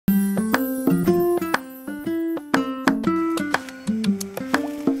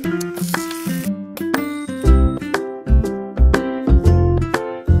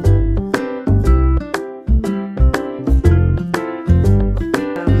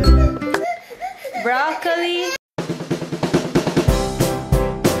broccoli.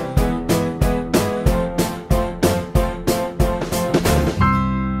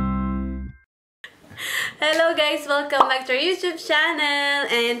 Hello guys! Welcome back to our YouTube channel!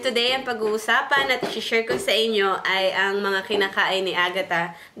 And today, ang pag-uusapan at i-share ko sa inyo ay ang mga kinakain ni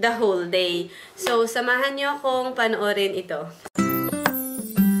Agatha the whole day. So, samahan nyo akong panoorin ito.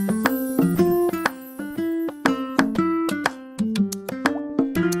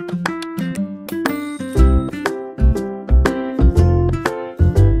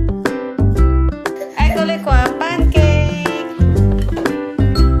 Ay, tuloy ko ang pancake!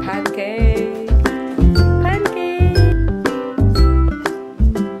 Pancake!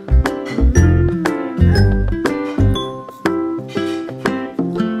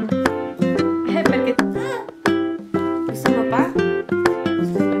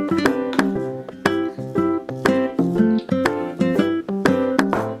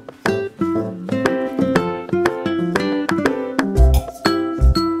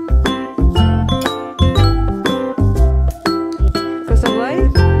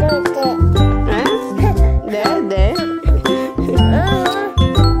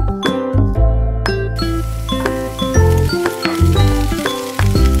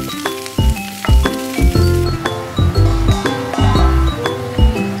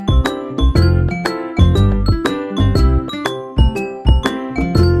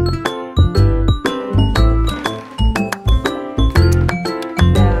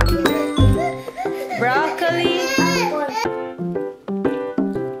 Broccoli.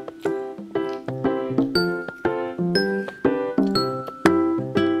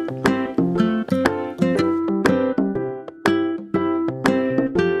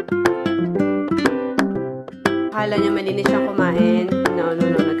 Akala niya malinis siyang kumain. No,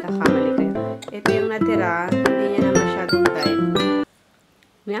 nagkakamali kayo. Ito yung natira. Hindi niya na masyadong time.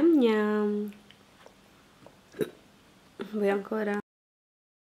 Yum, yum. Buyang kora.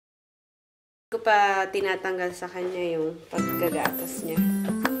 Ko pa tinatanggal sa kanya yung pagkagatas niya.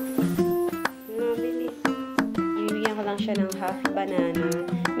 Bibigyan ko lang siya ng half banana.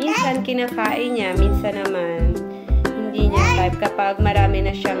 Minsan kinakain niya, minsan naman hindi niya type kapag marami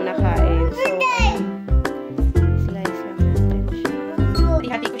na siyang nakain. So, slice lang natin siya.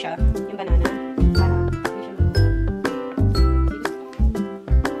 Ihati ko siya, yung banana.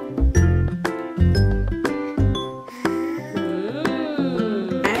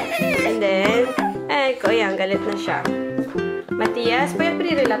 Para hindi siya and then, yan, galit na siya. Matias, puoi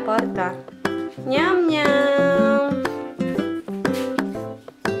aprire la porta? Nyam, nyam!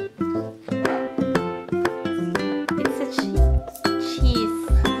 It's a cheese.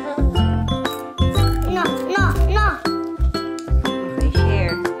 No. Okay,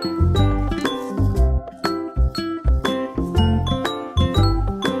 share.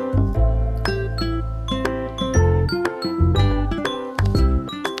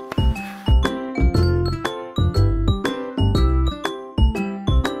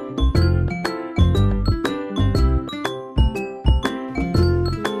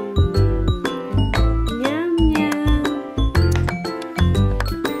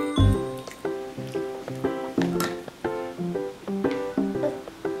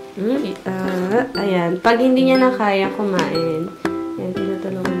 Ayan. Pag hindi niya na kaya kumain, ayan,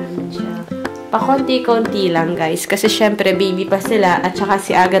 tinutulungan namin siya. Pakonti-konti lang, guys. Kasi, syempre, baby pa sila. At saka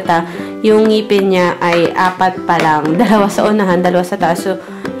si Agatha, yung ngipin niya ay 4 pa lang. 2 sa unahan, 2 sa taas. So,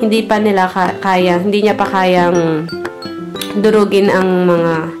 hindi pa nila hindi niya pa kayang durugin ang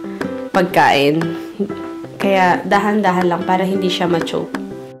mga pagkain. Kaya, dahan-dahan lang para hindi siya ma-choke.